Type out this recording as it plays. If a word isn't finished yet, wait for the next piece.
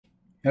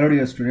Hello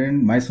dear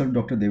student, myself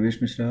Dr. Devesh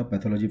Mishra,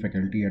 Pathology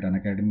Faculty at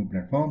Unacademy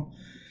platform.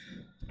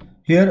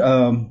 Here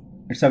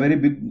it's a very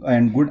big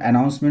and good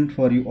announcement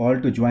for you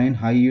all to join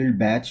high yield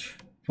batch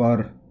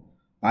for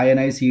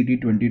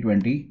INI-CET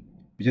 2020,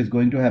 which is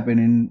going to happen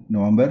in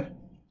November.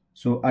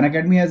 So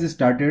Unacademy has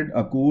started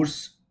a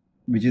course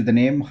which is the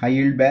name high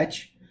yield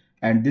batch,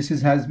 and this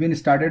has been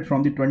started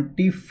from the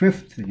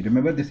 25th.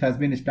 Remember, this has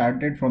been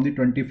started from the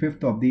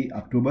 25th of the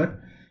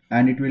October,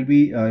 and it will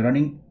be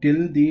running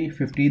till the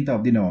 15th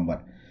of the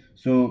November.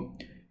 So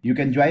you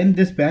can join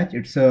this batch.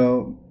 It's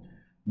a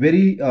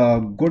very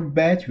good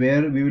batch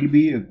where we will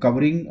be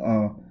covering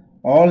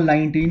all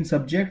 19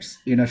 subjects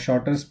in a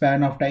shorter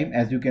span of time,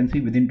 as you can see,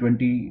 within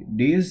 20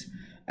 days,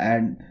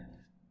 and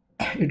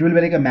it will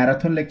be like a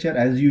marathon lecture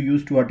as you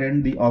used to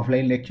attend the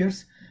offline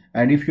lectures.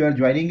 And if you are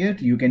joining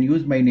it, you can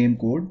use my name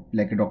code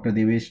like a Dr.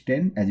 Devesh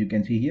 10, as you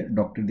can see here,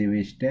 Dr.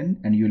 Devesh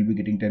 10, and you will be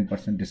getting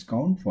 10%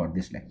 discount for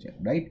this lecture,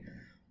 right?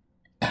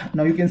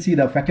 Now you can see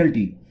the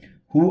faculty.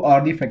 Who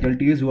are the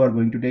faculties who are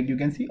going to take? You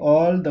can see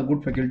all the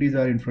good faculties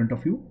are in front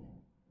of you.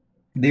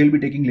 They will be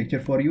taking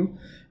lecture for you,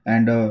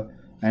 and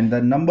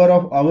the number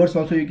of hours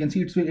also you can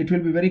see. It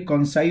will be very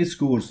concise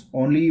course.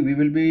 Only we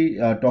will be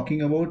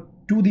talking about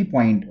to the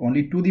point.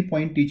 Only to the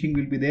point teaching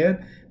will be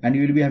there, and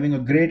you will be having a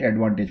great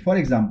advantage. For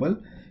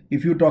example,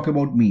 if you talk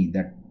about me,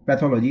 that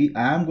pathology,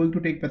 I am going to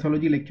take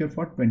pathology lecture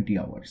for 20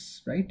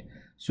 hours, right?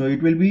 So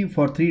it will be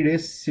for 3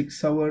 days,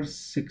 6 hours,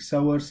 6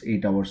 hours,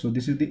 8 hours. So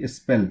this is the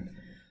spell.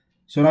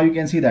 So now you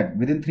can see that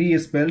within 3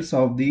 spells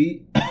of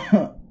the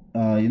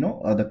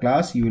the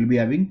class, you will be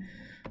having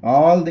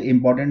all the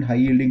important high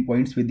yielding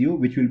points with you,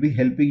 which will be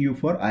helping you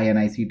for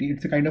INI-CET.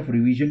 It's a kind of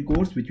revision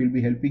course which will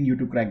be helping you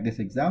to crack this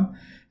exam.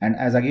 And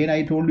as again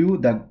I told you,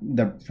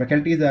 the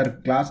faculties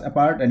are class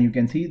apart, and you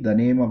can see the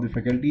name of the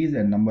faculties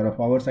and number of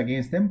hours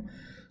against them.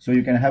 So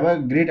you can have a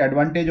great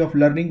advantage of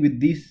learning with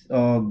these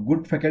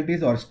good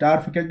faculties or star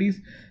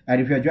faculties.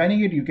 And if you are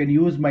joining it, you can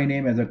use my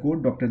name as a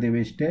code Dr.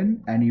 Devesh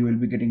 10, and you will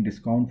be getting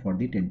discount for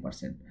the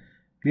 10%.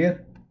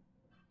 Clear?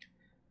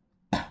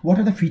 What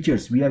are the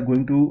features we are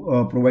going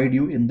to provide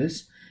you in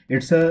this?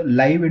 It's a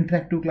live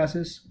interactive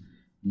classes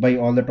by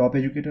all the top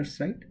educators,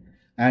 right?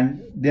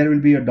 And there will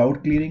be a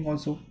doubt clearing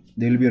also.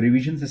 There will be a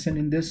revision session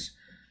in this,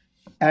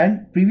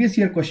 and previous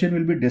year question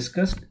will be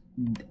discussed.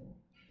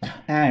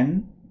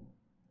 And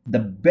the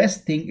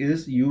best thing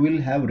is you will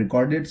have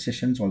recorded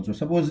sessions also.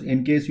 Suppose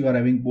in case you are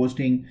having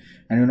posting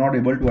and you're not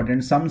able to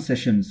attend some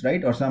sessions,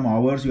 right, or some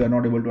hours you are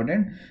not able to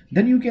attend,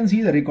 then you can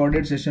see the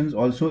recorded sessions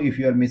also if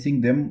you are missing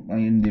them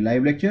in the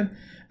live lecture.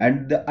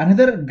 And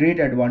another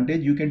great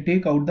advantage, you can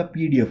take out the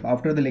PDF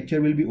after the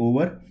lecture will be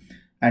over,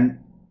 and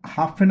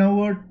half an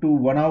hour to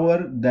 1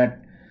 hour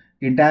that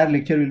entire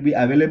lecture will be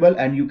available,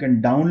 and you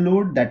can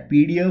download that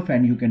PDF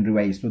and you can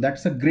revise. So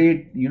that's a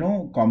great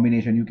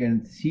combination. You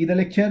can see the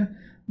lecture,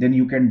 then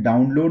you can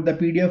download the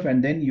PDF,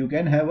 and then you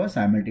can have a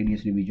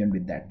simultaneous revision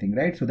with that thing,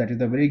 right? So that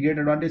is a very great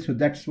advantage. So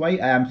that's why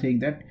I am saying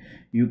that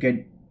you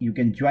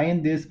can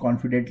join this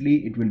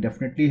confidently. It will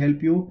definitely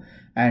help you,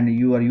 and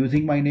you are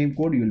using my name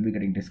code, you will be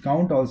getting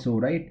discount also,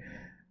 right?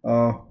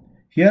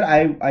 Here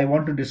I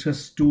want to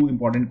discuss two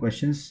important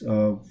questions.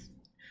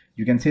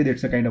 You can say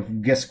that's a kind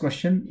of guess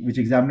question which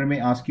examiner may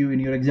ask you in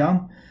your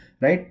exam,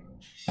 right?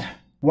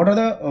 What are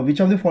the which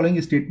of the following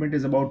statement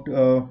is about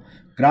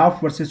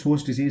graft versus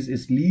host disease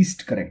is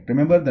least correct?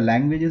 Remember, the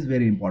language is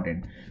very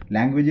important.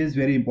 Language is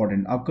very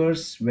important.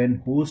 Occurs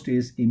when host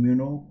is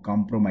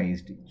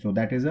immunocompromised. So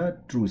that is a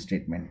true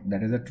statement.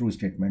 That is a true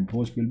statement.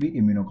 Host will be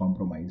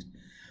immunocompromised.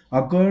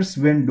 Occurs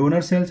when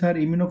donor cells are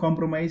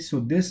immunocompromised. So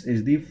this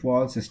is the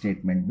false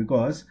statement,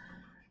 because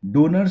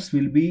donors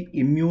will be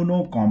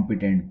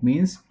immunocompetent,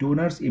 means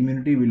donors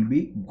immunity will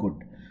be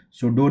good.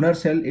 So donor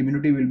cell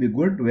immunity will be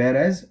good,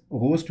 whereas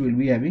host will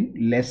be having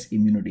less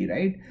immunity,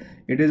 right?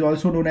 It is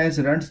also known as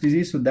Rund's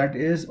disease. So that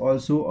is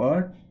also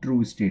a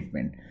true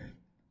statement.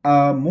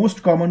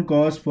 Most common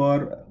cause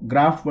for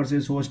graft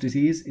versus host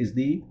disease is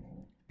the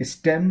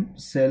stem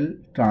cell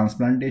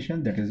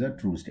transplantation. That is a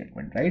true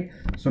statement, right?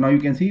 So now you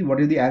can see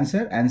what is the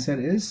answer. Answer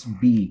is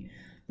B,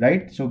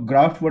 right? So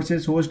graft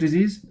versus host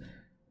disease,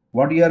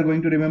 what you are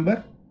going to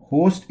remember?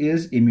 Host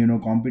is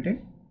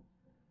immunocompetent.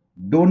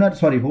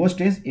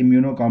 Host is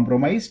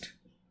immunocompromised.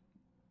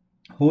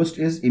 Host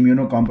is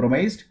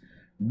immunocompromised.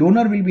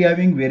 Donor will be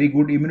having very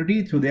good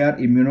immunity, so they are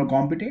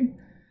immunocompetent,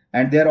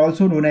 and they are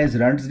also known as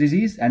Rund's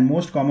disease. And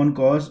most common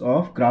cause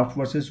of graft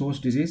versus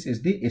host disease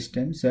is the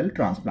stem cell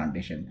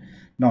transplantation.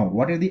 Now,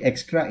 what is the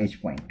extra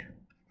H point?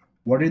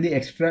 What is the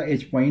extra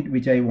H point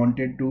which I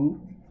wanted to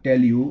tell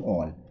you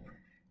all?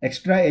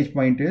 Extra H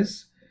point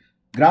is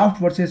graft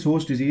versus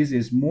host disease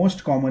is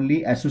most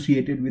commonly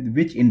associated with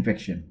which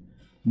infection?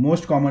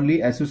 Most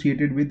commonly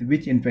associated with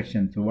which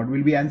infection? So what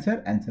will be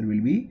answer? Answer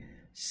will be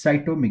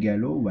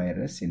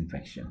cytomegalovirus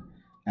infection.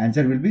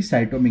 Answer will be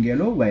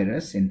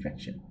cytomegalovirus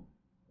infection.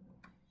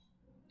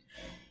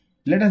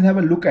 Let us have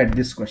a look at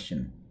this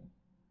question.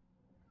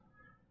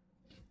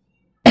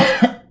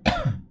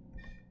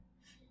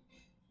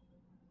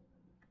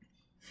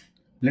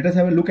 Let us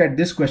have a look at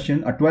this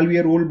question. A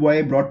 12-year-old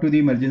boy brought to the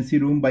emergency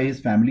room by his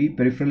family.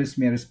 Peripheral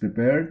smear is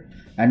prepared.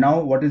 And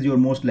now what is your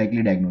most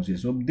likely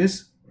diagnosis? So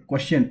this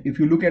question, if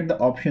you look at the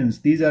options,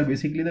 these are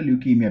basically the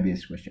leukemia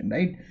based question,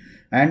 right?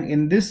 And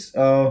in this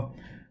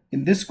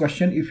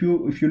question, if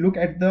you look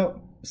at the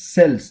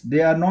cells,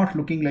 they are not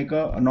looking like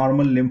a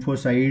normal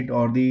lymphocyte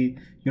or the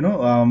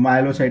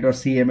myelocyte or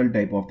CML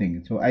type of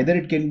thing. So either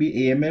it can be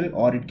AML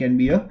or it can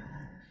be a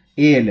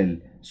ALL.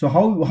 So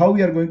how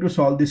we are going to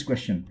solve this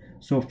question?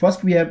 So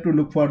first we have to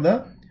look for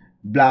the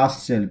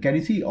blast cell. Can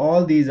you see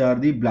all these are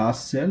the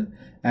blast cell?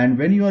 And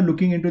when you are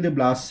looking into the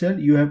blast cell,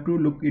 you have to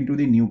look into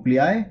the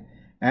nuclei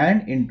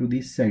and into the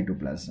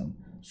cytoplasm.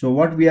 So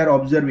what we are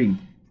observing,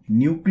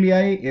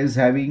 nuclei is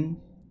having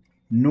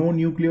no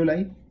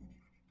nucleoli,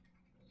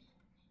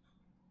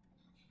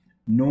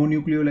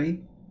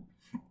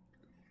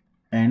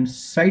 and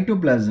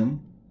cytoplasm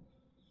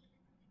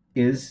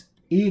is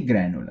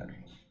agranular.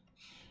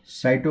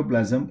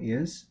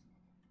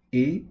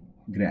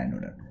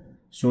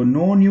 So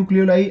no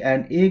nucleoli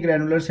and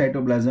agranular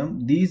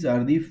cytoplasm, these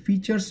are the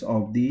features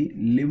of the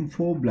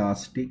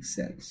lymphoblastic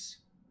cells,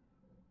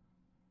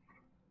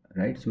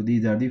 right? So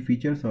these are the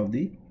features of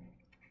the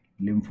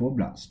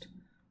lymphoblast,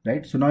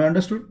 right? So now you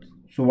understood.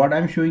 So what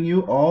I'm showing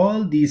you,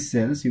 all these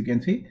cells, you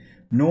can see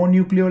no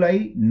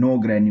nucleoli, no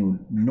granule,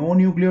 no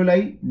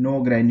nucleoli,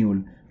 no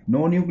granule,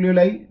 no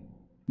nucleoli,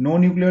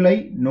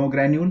 no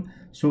granule.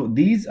 So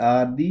these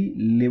are the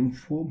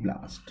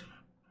lymphoblast,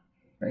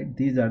 right?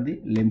 These are the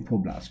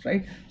lymphoblast,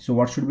 right? So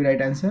what should be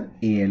right answer?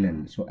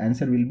 ALL. So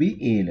answer will be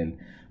ALL.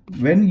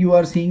 When you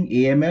are seeing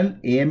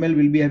AML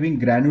will be having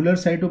granular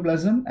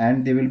cytoplasm,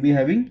 and they will be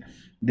having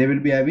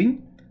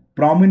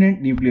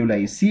prominent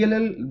nucleoli.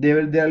 CLL,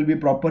 there will be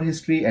proper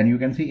history, and you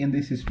can see in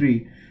this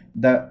history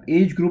the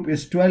age group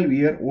is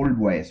 12-year-old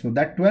boy. So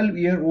that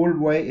 12-year-old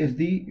boy is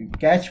the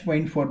catch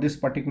point for this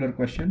particular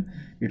question.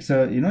 It's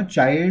a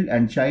child,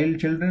 and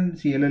children,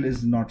 CLL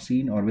is not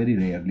seen or very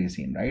rarely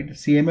seen, right?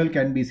 CML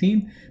can be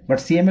seen, but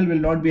CML will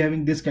not be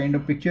having this kind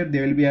of picture.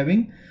 They will be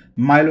having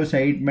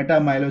myelocyte,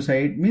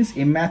 metamyelocyte, means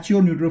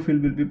immature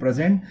neutrophil will be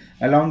present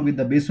along with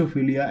the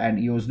basophilia and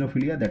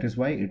eosinophilia. That is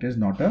why it is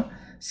not a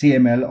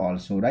CML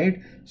also,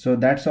 right? So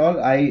that's all.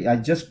 I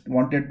just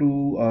wanted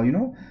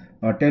to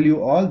tell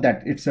you all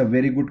that it's a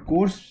very good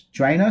course.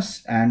 Join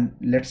us and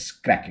let's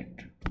crack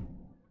it.